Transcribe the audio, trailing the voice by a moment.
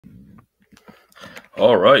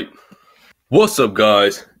All right. What's up,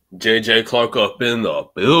 guys? JJ Clark up in the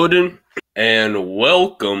building, and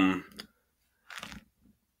welcome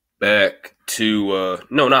back to,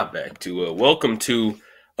 welcome to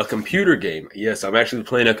a computer game. Yes, I'm actually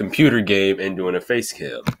playing a computer game and doing a face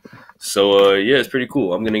cam. So, it's pretty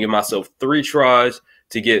cool. I'm going to give myself 3 tries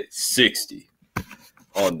to get 60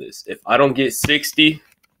 on this. If I don't get 60,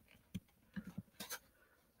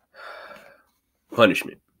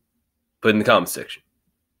 punishment. Put it in the comment section.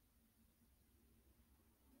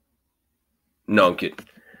 No, I'm kidding.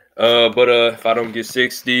 But if I don't get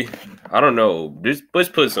 60, I don't know. Let's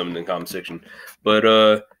put something in the comment section.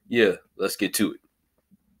 But yeah, let's get to it.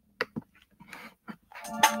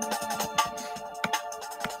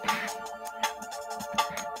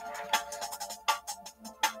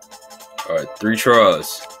 All right, 3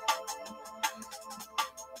 tries.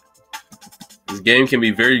 This game can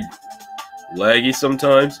be very laggy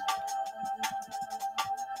sometimes.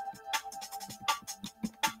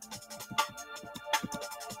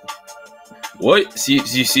 What? You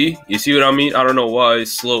see what I mean? I don't know why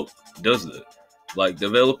Slope does that. Like,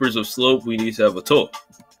 developers of Slope, we need to have a talk.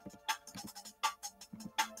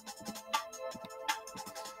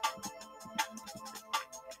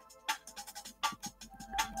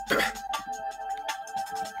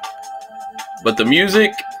 But the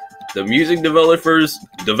music developers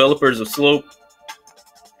of Slope,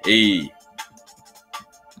 hey,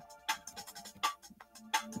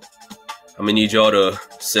 I'm gonna need y'all to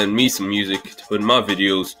send me some music to put in my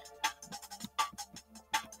videos.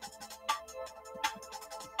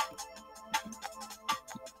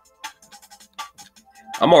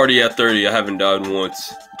 I'm already at 30. I haven't died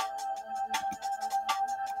once.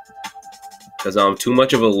 Because I'm too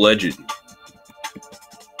much of a legend.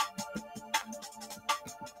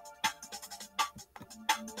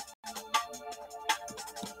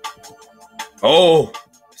 Oh,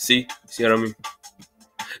 see what I mean?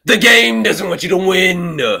 The game doesn't want you to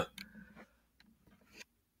win.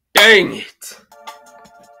 Dang it.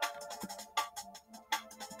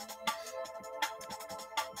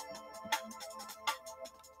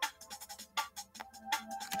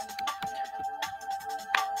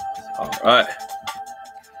 All right.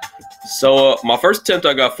 So my first attempt,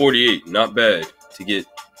 I got 48. Not bad to get.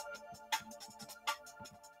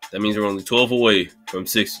 That means we're only 12 away from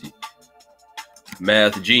 60.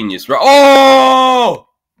 Math genius, right? Oh!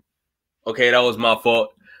 Okay, that was my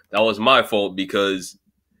fault. That was my fault because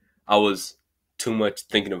I was too much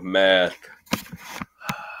thinking of math.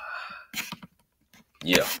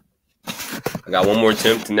 Yeah. I got one more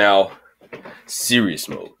attempt now. Serious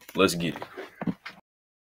mode. Let's get it.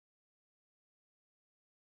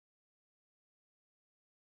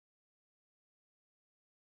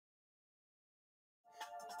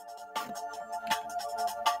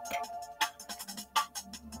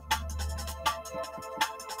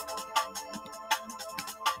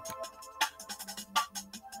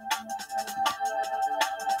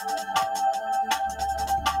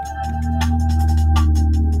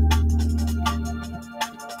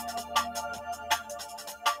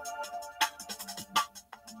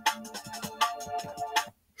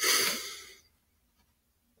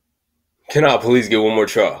 Can I please get one more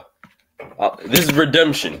try? This is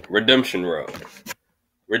redemption round.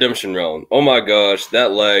 Redemption round. Oh my gosh,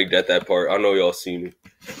 that lagged at that part. I know y'all seen it.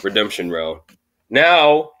 Redemption round.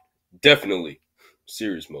 Now, definitely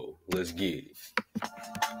serious mode. Let's get it.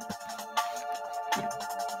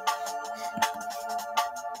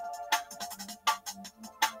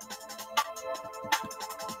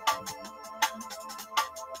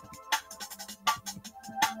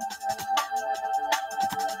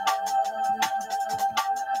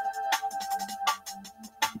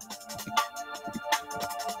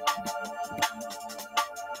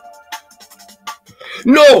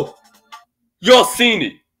 No! Y'all seen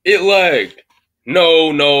it. It lagged. No.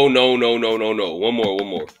 One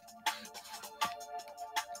more.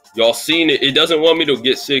 Y'all seen it. It doesn't want me to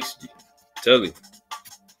get 60. Tell you.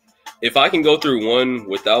 If I can go through one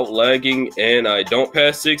without lagging and I don't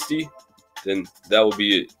pass 60, then that will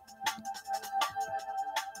be it.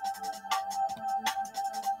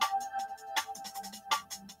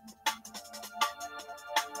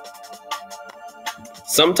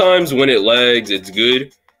 Sometimes when it lags, it's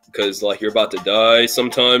good because like you're about to die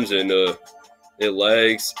sometimes, and it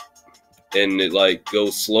lags and it like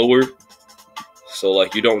goes slower, so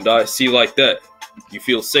like you don't die. See, like that, you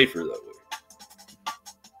feel safer that way.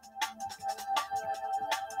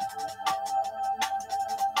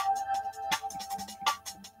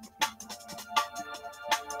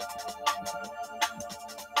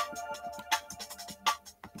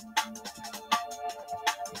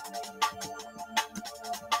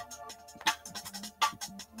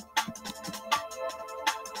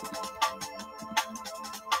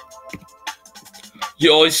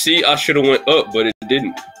 Yo, see, I should have went up, but it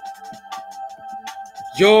didn't.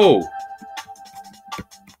 Yo.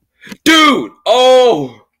 Dude!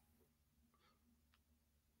 Oh!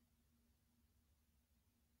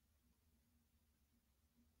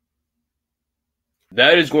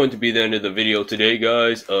 That is going to be the end of the video today,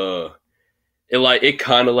 guys. It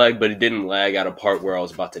kind of lagged, but it didn't lag at a part where I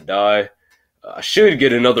was about to die. I should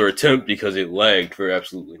get another attempt because it lagged for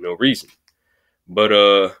absolutely no reason. But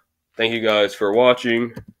thank you guys for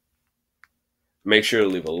watching. Make sure to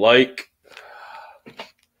leave a like.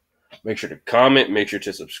 Make sure to comment. Make sure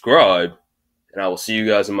to subscribe. And I will see you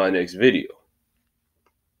guys in my next video.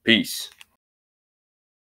 Peace.